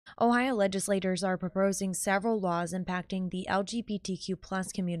Ohio legislators are proposing several laws impacting the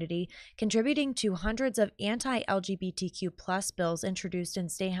LGBTQ community, contributing to hundreds of anti-LGBTQ bills introduced in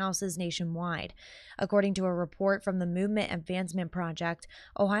state houses nationwide. According to a report from the Movement Advancement Project,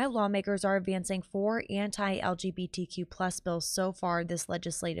 Ohio lawmakers are advancing 4 anti-LGBTQ bills so far this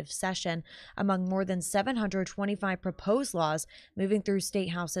legislative session, among more than 725 proposed laws moving through state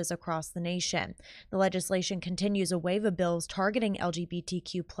houses across the nation. The legislation continues a wave of bills targeting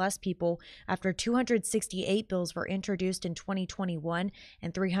LGBTQ people after 268 bills were introduced in 2021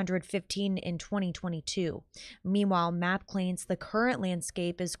 and 315 in 2022. Meanwhile, MAP claims the current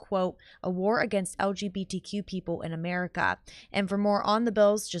landscape is, quote, a war against LGBTQ people in America. And for more on the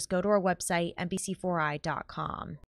bills, just go to our website, NBC4i.com.